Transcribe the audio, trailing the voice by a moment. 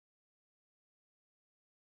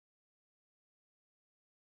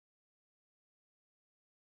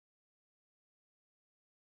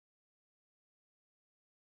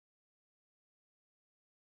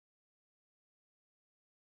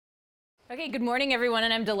Okay, good morning, everyone,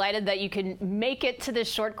 and I'm delighted that you can make it to this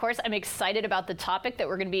short course. I'm excited about the topic that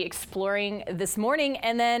we're going to be exploring this morning,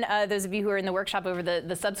 and then those of you who are in the workshop over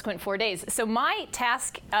the subsequent 4 days. So my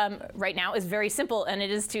task right now is very simple, and it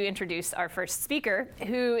is to introduce our first speaker,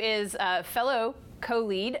 who is a fellow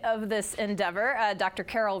co-lead of this endeavor, Dr.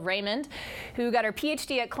 Carol Raymond, who got her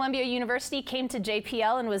PhD at Columbia University, came to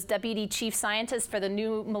JPL and was Deputy Chief Scientist for the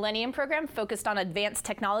New Millennium Program, focused on advanced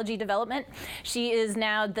technology development. She is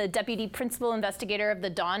now the Deputy Principal Investigator of the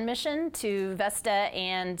Dawn mission to Vesta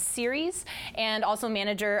and Ceres, and also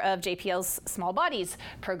manager of JPL's Small Bodies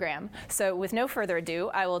program. So with no further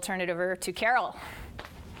ado, I will turn it over to Carol.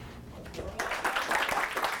 And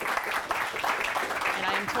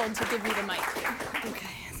I am told to give you the mic. Okay,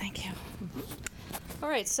 thank you. All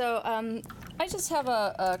right, so I just have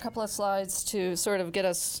a couple of slides to sort of get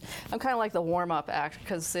us, I'm kind of like the warm-up act,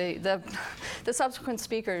 because the subsequent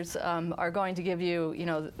speakers are going to give you,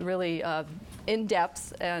 really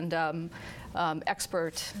in-depth and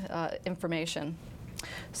expert information.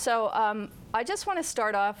 So I just want to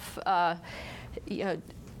start off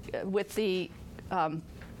with the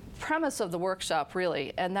premise of the workshop,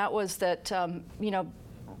 really, and that was that,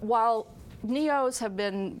 while NEOs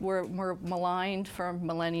were maligned for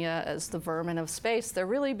millennia as the vermin of space, they're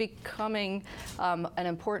really becoming an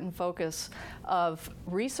important focus of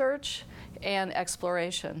research and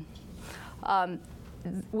exploration.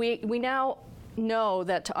 We now know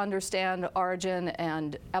that to understand origin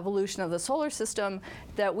and evolution of the solar system,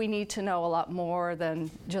 that we need to know a lot more than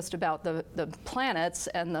just about the planets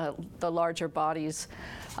and the larger bodies.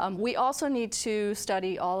 We also need to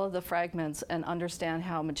study all of the fragments and understand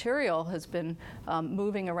how material has been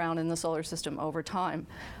moving around in the solar system over time.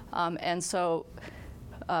 And so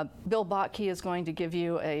Bill Botke is going to give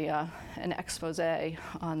you an expose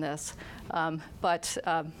on this. But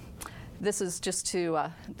this is just to,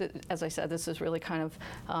 as I said, this is really kind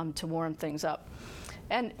of to warm things up.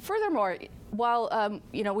 And furthermore, while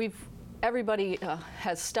everybody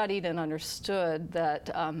has studied and understood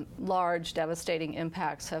that large, devastating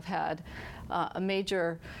impacts have had a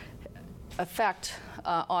major effect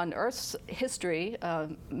on Earth's history,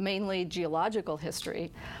 mainly geological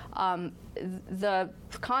history, the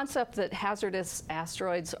concept that hazardous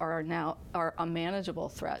asteroids are a manageable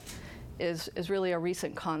threat is really a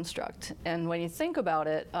recent construct. And when you think about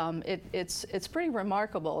it, it's pretty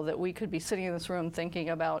remarkable that we could be sitting in this room thinking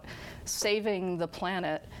about saving the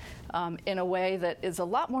planet in a way that is a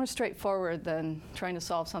lot more straightforward than trying to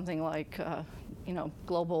solve something like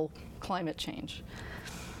global climate change.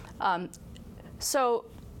 So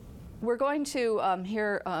we're going to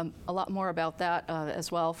hear a lot more about that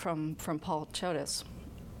as well from Paul Chodas.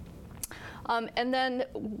 And then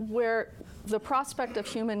where the prospect of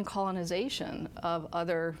human colonization of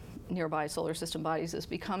other nearby solar system bodies is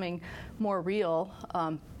becoming more real.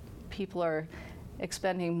 People are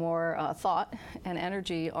expending more thought and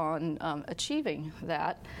energy on achieving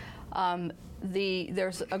that.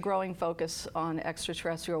 There's a growing focus on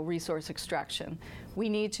extraterrestrial resource extraction. We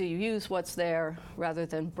need to use what's there rather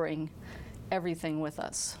than bring everything with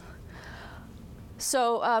us.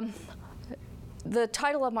 So the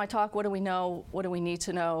title of my talk, What Do We Know, What Do We Need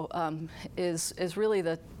to Know, is really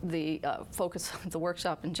the focus of the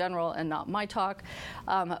workshop in general and not my talk.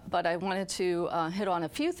 But I wanted to hit on a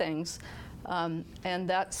few things, and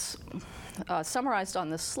that's summarized on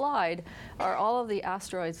this slide are all of the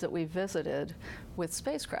asteroids that we visited with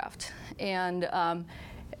spacecraft. And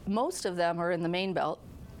most of them are in the main belt,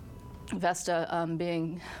 Vesta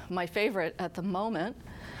being my favorite at the moment.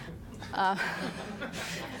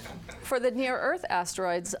 For the near-Earth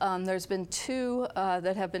asteroids, there's been two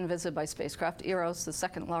that have been visited by spacecraft, Eros, the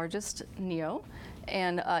second largest NEO,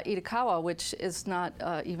 and Itokawa, which is not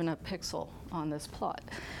even a pixel on this plot.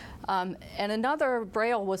 And another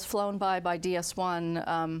Braille was flown by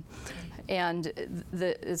DS1 and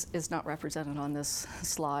is not represented on this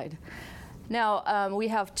slide. Now, we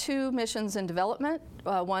have two missions in development,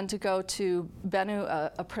 one to go to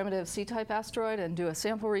Bennu, a primitive C-type asteroid, and do a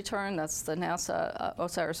sample return. That's the NASA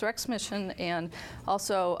OSIRIS-REx mission, and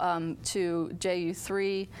also to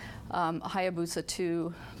JU-3, Hayabusa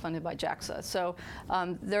 2, funded by JAXA. So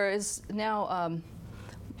there is now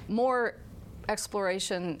more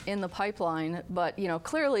exploration in the pipeline, but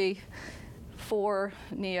clearly 4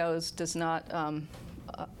 NEOs does not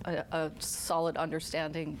a solid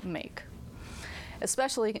understanding make,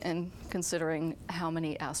 especially in considering how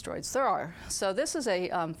many asteroids there are. So this is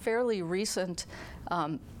a fairly recent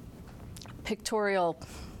pictorial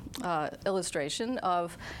illustration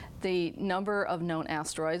of the number of known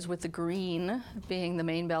asteroids, with the green being the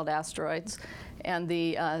main belt asteroids and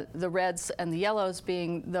the reds and the yellows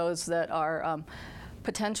being those that are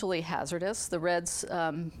potentially hazardous. The reds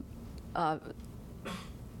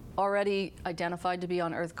already identified to be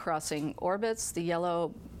on Earth-crossing orbits, the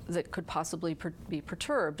yellow that could possibly be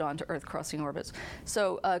perturbed onto Earth-crossing orbits.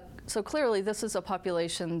 So, so clearly this is a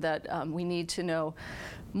population that we need to know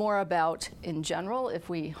more about in general if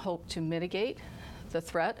we hope to mitigate the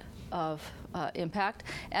threat of impact.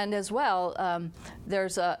 And as well,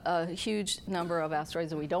 there's a huge number of asteroids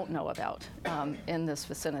that we don't know about in this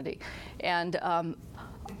vicinity. And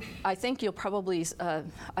I think you'll probably,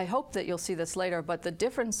 I hope that you'll see this later, but the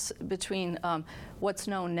difference between what's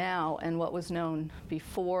known now and what was known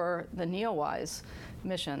before the NEOWISE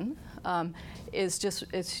mission is just,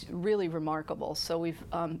 it's really remarkable. So we've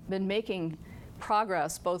been making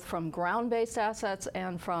progress both from ground-based assets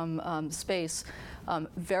and from space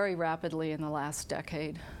very rapidly in the last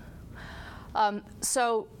decade.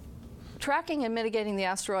 So tracking and mitigating the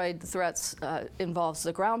asteroid threats involves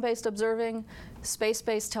the ground-based observing,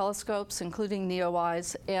 space-based telescopes, including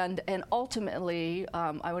NEOWISE, and ultimately,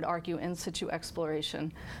 I would argue, in situ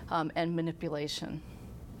exploration and manipulation.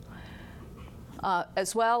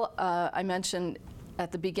 As well, I mentioned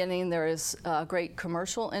at the beginning, there is great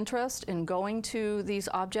commercial interest in going to these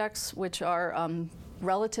objects, which are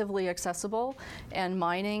relatively accessible, and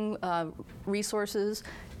mining resources,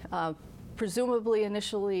 presumably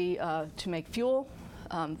initially to make fuel,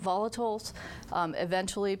 volatiles,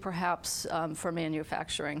 eventually perhaps for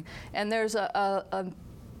manufacturing. And there's a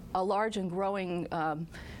large and growing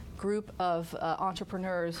group of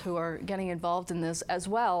entrepreneurs who are getting involved in this, as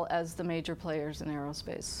well as the major players in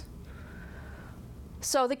aerospace.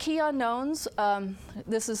 So the key unknowns,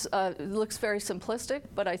 this is, looks very simplistic,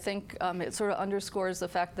 but I think it sort of underscores the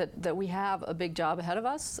fact that we have a big job ahead of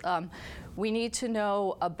us. We need to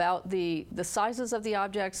know about the sizes of the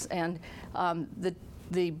objects and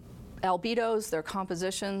the albedos, their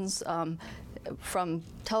compositions. From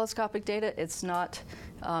telescopic data, it's not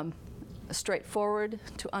straightforward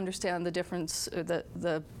to understand the difference,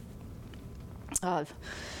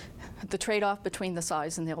 the trade-off between the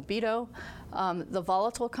size and the albedo. The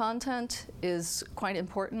volatile content is quite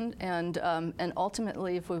important, and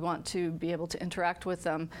ultimately, if we want to be able to interact with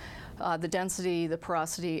them, the density, the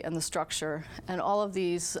porosity, and the structure. And all of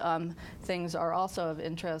these things are also of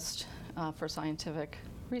interest for scientific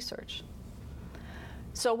research.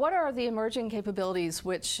 So what are the emerging capabilities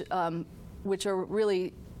which are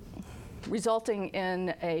really resulting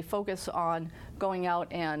in a focus on going out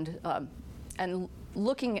and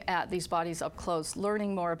looking at these bodies up close,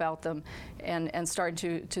 learning more about them, and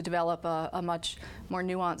starting to develop a much more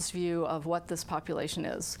nuanced view of what this population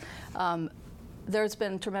is? There's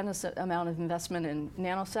been a tremendous amount of investment in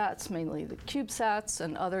nanosats, mainly the CubeSats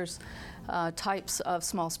and others types of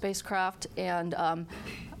small spacecraft, and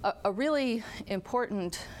a really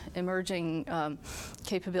important emerging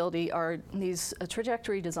capability are these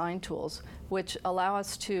trajectory design tools, which allow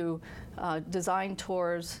us to design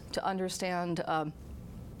tours to understand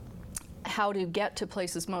how to get to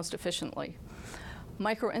places most efficiently.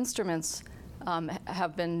 Microinstruments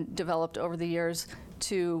have been developed over the years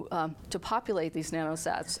to populate these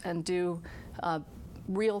nanosats and do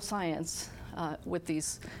real science with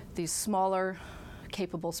these smaller,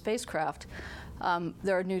 capable spacecraft.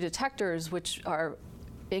 There are new detectors which are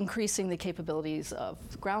increasing the capabilities of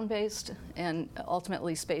ground-based and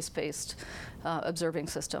ultimately space-based observing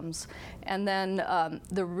systems. And then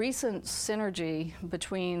the recent synergy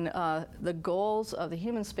between the goals of the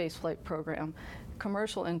human spaceflight program,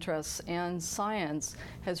 commercial interests, and science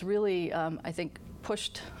has really, I think,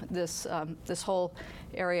 pushed this this whole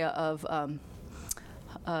area of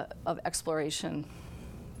exploration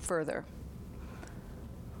further.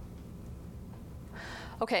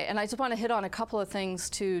 Okay, and I just want to hit on a couple of things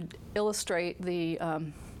to illustrate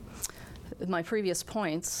my previous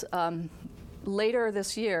points. Later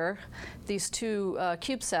this year, these two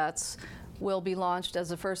CubeSats will be launched as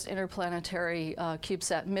the first interplanetary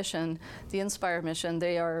CubeSat mission, the INSPIRE mission.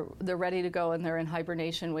 They're ready to go, and they're in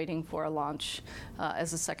hibernation waiting for a launch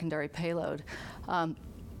as a secondary payload. And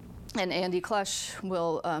Andy Klesch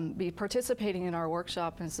will be participating in our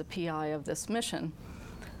workshop as the PI of this mission.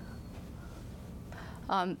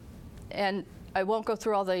 And I won't go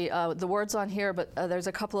through all the words on here, but there's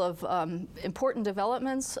a couple of important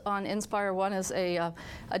developments on INSPIRE. One is a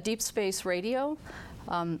deep space radio,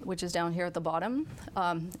 which is down here at the bottom,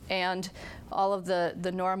 and all of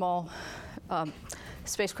the normal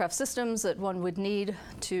spacecraft systems that one would need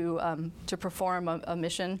to perform a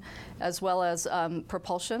mission, as well as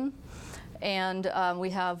propulsion. And we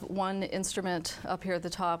have one instrument up here at the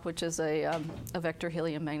top, which is a vector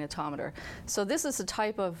helium magnetometer. So this is a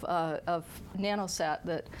type of nanosat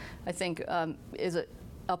that I think is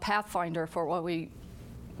a pathfinder for what we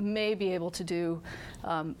may be able to do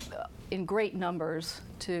in great numbers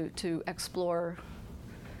to explore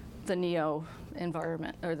the NEO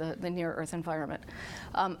environment, or the near-Earth environment.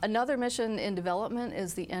 Another mission in development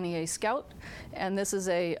is the NEA Scout, and this is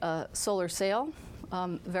a solar sail,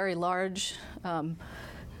 very large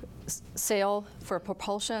sail for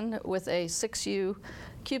propulsion with a 6U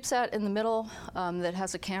CubeSat in the middle that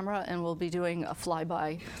has a camera, and we'll be doing a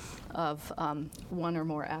flyby of one or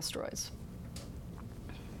more asteroids.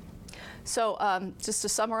 So just to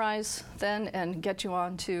summarize then and get you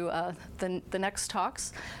on to the next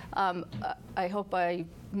talks, I hope I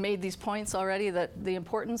made these points already, that the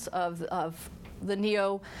importance of the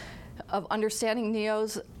NEO, of understanding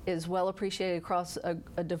NEOs, is well appreciated across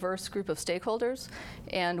a diverse group of stakeholders.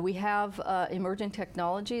 And we have emerging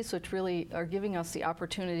technologies which really are giving us the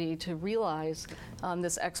opportunity to realize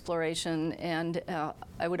this exploration, and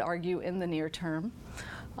I would argue in the near term.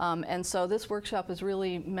 And so this workshop is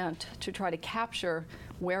really meant to try to capture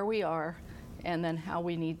where we are, and then what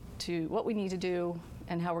we need to do,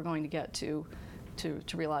 and how we're going to get to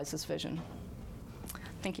realize this vision.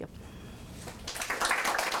 Thank you.